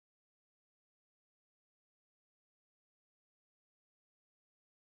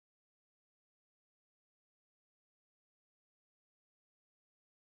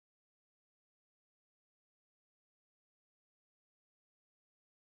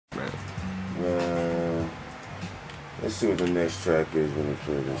Let's see what the next track is when we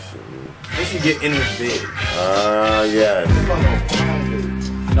play this shit, man. They should get in his bed. Yeah.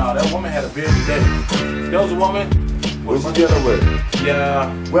 No, that woman had a beard today. That was a woman. What's he dealing with?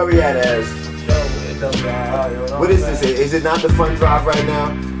 Yeah. Where we at, Az? What is this? Is it not the fund drive right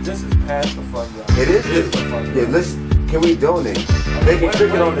now? This is past the fund drive. It is? Yeah, can we donate? They can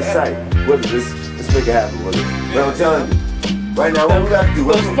click it on the site. Let's make it happen, Willie. But I'm telling you, right now, what we got to do?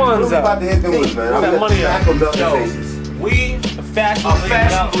 Those funds we about to hit them with, man? I'm got money out. We are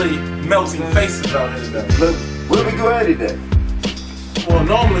fashionably melting faces out here today. Look, what do we do every day? Well,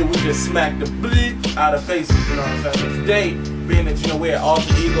 normally we just smack the bleep out of faces, you know what I'm saying? But today, being that, you know, we're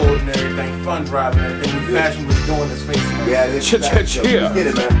alter ego and everything, fun drive and everything, we fashionably doing this face. Yeah, let's get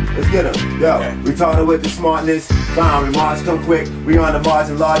it, man. Let's get him. Yo, we talking with the smartness. Fine remarks come quick. We on the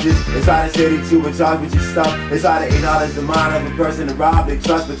margin largest. It's hard to say that you in charge with your stuff. It's hard to acknowledge the mind of a person to rob they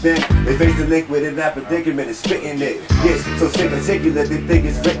trust, but then they face the liquid in that predicament and spitting it. Yes, so sick articulate, they think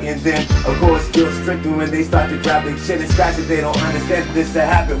it's written. Then, of course, skills stricken when they start to grab their chin and scratch it. They don't understand that this to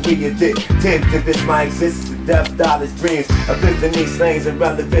happen. We get it. Tend to this my existence, the death, dollars, dreams, epiphany, slangs, and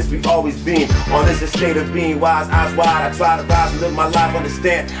relevance. We always been on this state of being wise, eyes wide. I try to rise and live my life.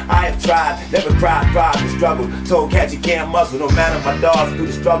 Understand, I have tried, never cried, tried to struggle. Told cat you can't muzzle, no matter my dogs. Through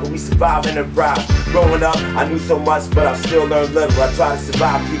the struggle, we survive and thrive. Growing up, I knew so much, but I still learned little. I try to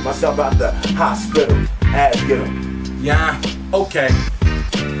survive, keep myself out the hospital. Az, get him. Yeah, okay.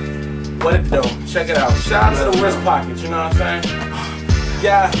 What it do? Check it out. Shout out to the wrist pockets, you know what I'm saying?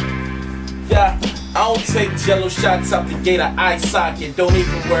 Yeah. I don't take jello shots out the gate of eye socket. Don't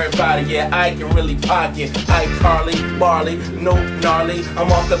even worry about it, yeah, I can really pocket. I Carly, Barley, no gnarly. I'm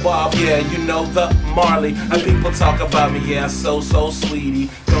off the bob, yeah, you know the Marley. And people talk about me, yeah, so sweetie.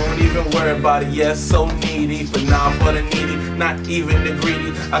 Don't even worry about it, yeah, so needy. But nah, for the needy, not even the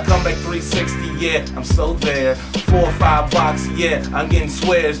greedy. I come back 360, yeah, I'm so there. 4 or 5 box, yeah, I'm getting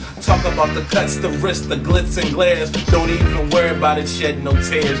swears. Talk about the cuts, the wrist, the glitz and glares. Don't even worry about it, shed no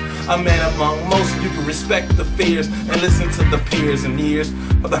tears. A man among most, you can respect the fears and listen to the peers and ears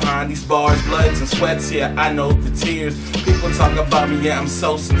behind these bars, bloods and sweats, yeah, I know the tears. People talk about me, yeah, I'm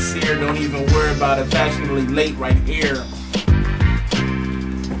so sincere. Don't even worry about it, fashionably late right here.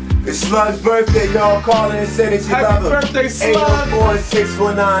 It's Slug's birthday, y'all. Call in and say that you love him. Happy birthday, Slug!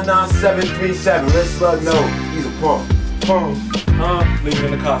 814-619-9737. Let Slug know he's a punk. Leave it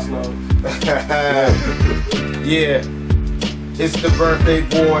in the car, Slug. Yeah, it's the birthday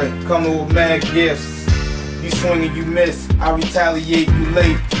boy, coming with mad gifts. You swing and you miss, I retaliate, you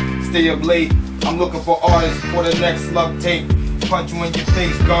late. Stay up late, I'm looking for artists for the next Slug tape. Punch you in your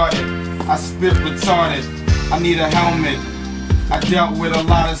face, guarded. I spit retarded, I need a helmet. I dealt with a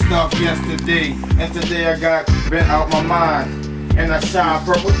lot of stuff yesterday, and today I got bent out my mind, and I shine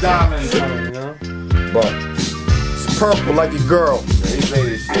purple diamonds. But it's purple like your girl. Yeah, he made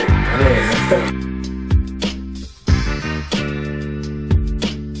this shit.